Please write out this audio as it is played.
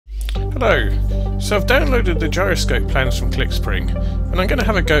Hello! So I've downloaded the gyroscope plans from Clickspring and I'm going to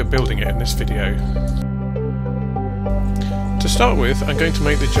have a go at building it in this video. To start with, I'm going to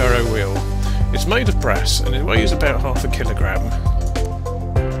make the gyro wheel. It's made of brass and it weighs about half a kilogram.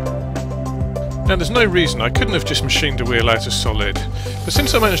 Now there's no reason I couldn't have just machined the wheel out as solid, but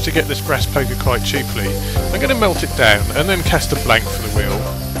since I managed to get this brass poker quite cheaply, I'm going to melt it down and then cast a blank for the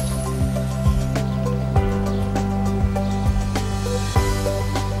wheel.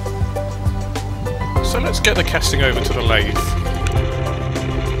 So let's get the casting over to the lathe.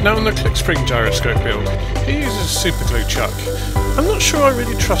 Now on the Clickspring gyroscope build, he uses a super glue chuck. I'm not sure I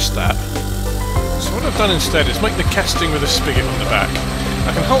really trust that. So what I've done instead is make the casting with a spigot on the back.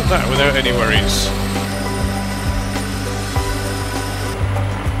 I can hold that without any worries.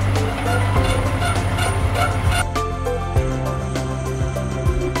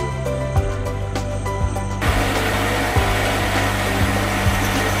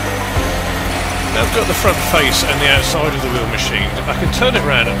 Now I've got the front face and the outside of the wheel machined, I can turn it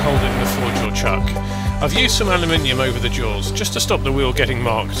around and hold it in the 4-jaw chuck. I've used some aluminium over the jaws just to stop the wheel getting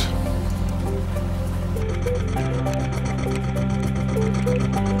marked.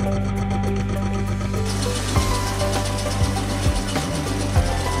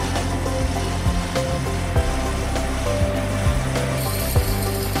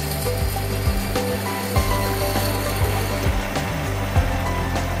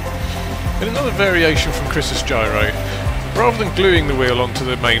 In another variation from Chris's gyro, rather than gluing the wheel onto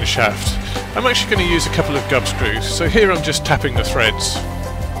the main shaft, I'm actually going to use a couple of gub screws, so here I'm just tapping the threads.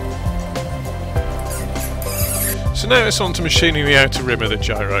 So now it's on to machining the outer rim of the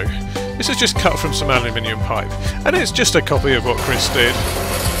gyro. This is just cut from some aluminium pipe, and it's just a copy of what Chris did.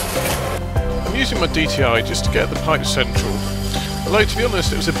 I'm using my DTI just to get the pipe central, although to be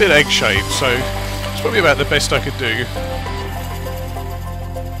honest it was a bit egg-shaped, so it's probably about the best I could do.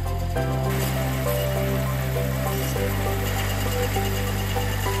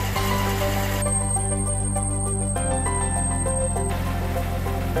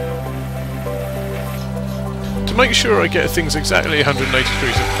 To make sure I get things exactly 180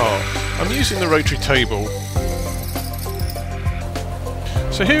 degrees apart, I'm using the rotary table.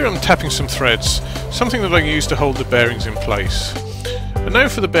 So here I'm tapping some threads, something that I use to hold the bearings in place. And now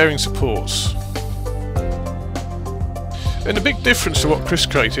for the bearing supports. And a big difference to what Chris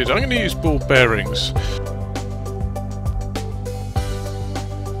created, I'm going to use ball bearings.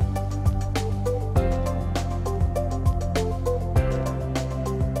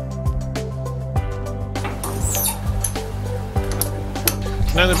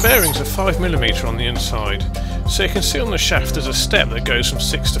 Now the bearings are 5mm on the inside, so you can see on the shaft there's a step that goes from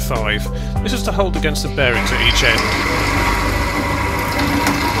 6 to 5. This is to hold against the bearings at each end.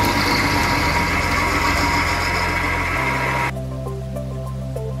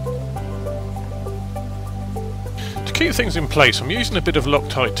 To keep things in place, I'm using a bit of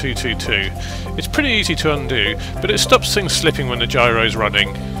Loctite 222. It's pretty easy to undo, but it stops things slipping when the gyro is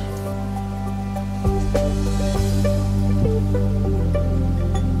running.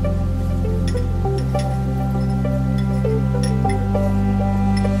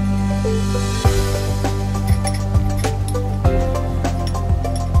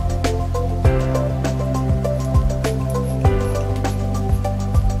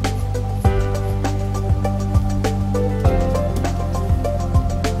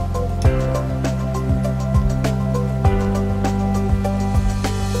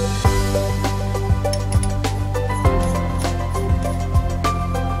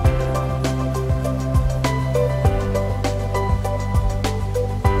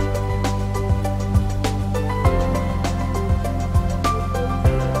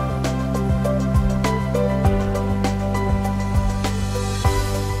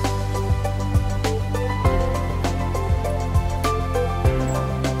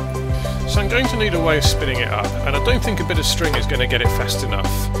 So I'm going to need a way of spinning it up, and I don't think a bit of string is going to get it fast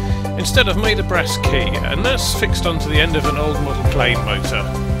enough. Instead I've made a brass key, and that's fixed onto the end of an old model plane motor.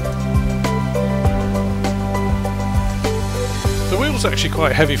 The wheel's actually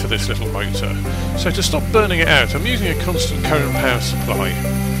quite heavy for this little motor, so to stop burning it out I'm using a constant current power supply.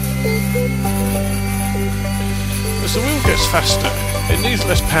 As the wheel gets faster, it needs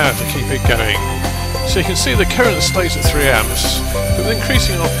less power to keep it going. So you can see the current stays at 3 amps, but with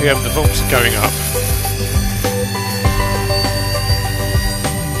increasing RPM the volts are going up.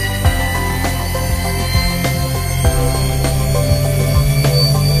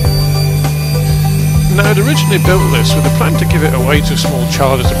 Now I'd originally built this with a plan to give it away to a small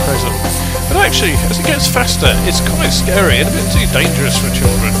child as a present, but actually as it gets faster it's quite scary and a bit too dangerous for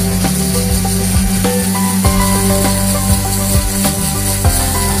children.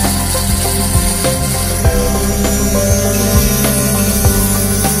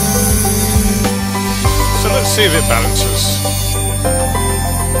 see if it balances.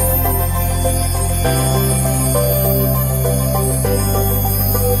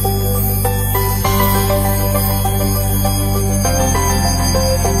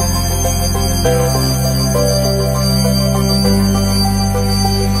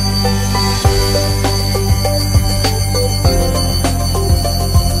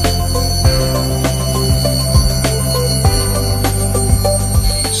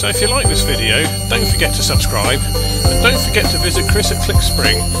 So if you like this video, don't forget to subscribe, and don't forget to visit Chris at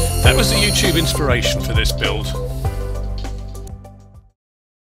Clickspring. That was the YouTube inspiration for this build.